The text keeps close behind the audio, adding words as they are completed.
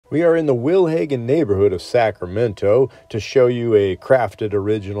We are in the Wilhaggin neighborhood of Sacramento to show you a crafted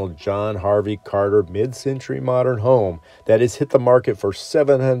original John Harvey Carter mid-century modern home that has hit the market for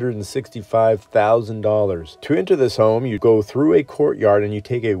 $765,000. To enter this home, you go through a courtyard and you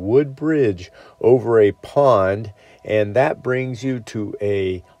take a wood bridge over a pond, and that brings you to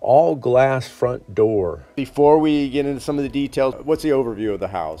a all-glass front door. Before we get into some of the details, what's the overview of the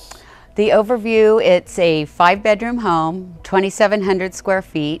house? The overview, it's a 5-bedroom home, 2,700 square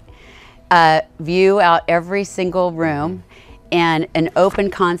feet, view out every single room, and an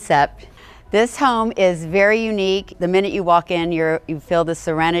open concept. This home is very unique. The minute you walk in, you feel the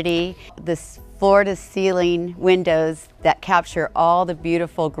serenity, this floor-to-ceiling windows that capture all the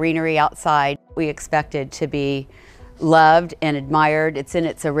beautiful greenery outside. We expected to be loved and admired. It's in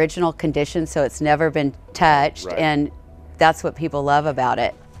its original condition, so it's never been touched, Right. And that's what people love about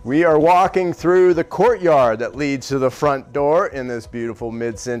it. We are walking through the courtyard that leads to the front door in this beautiful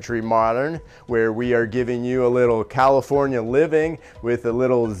mid-century modern, where we are giving you a little California living with a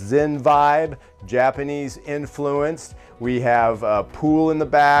little Zen vibe, Japanese influenced. We have a pool in the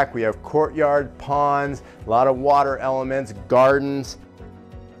back, we have courtyard, ponds, a lot of water elements, gardens.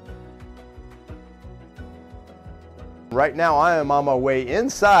 Right now I am on my way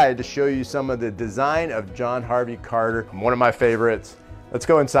inside to show you some of the design of John Harvey Carter, one of my favorites. Let's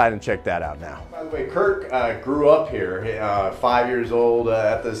go inside and check that out now. By the way, Kirk grew up here, 5 years old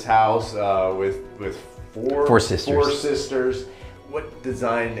at this house with four sisters. What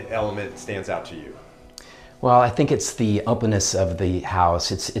design element stands out to you? Well, I think it's the openness of the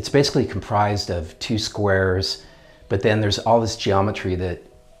house. It's basically comprised of 2 squares, but then there's all this geometry that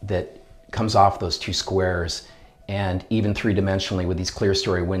comes off those 2 squares, and even 3-dimensionally with these clear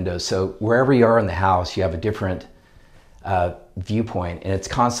story windows. So wherever you are in the house, you have a different viewpoint, and it's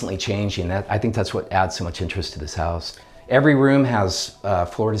constantly changing. I think that's what adds so much interest to this house. Every room has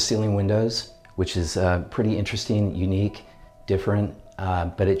floor-to-ceiling windows, which is pretty interesting, unique, different,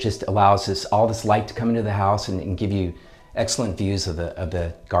 but it just allows all this light to come into the house and give you excellent views of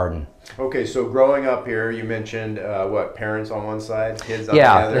the garden. Okay, so growing up here, you mentioned what, parents on one side, kids on the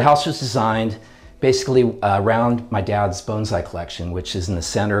other? Yeah, the house was designed basically around my dad's bonsai collection, which is in the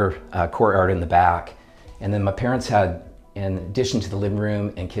center courtyard in the back. And then my parents had, in addition to the living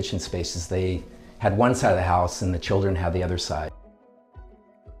room and kitchen spaces, they had one side of the house and the children had the other side.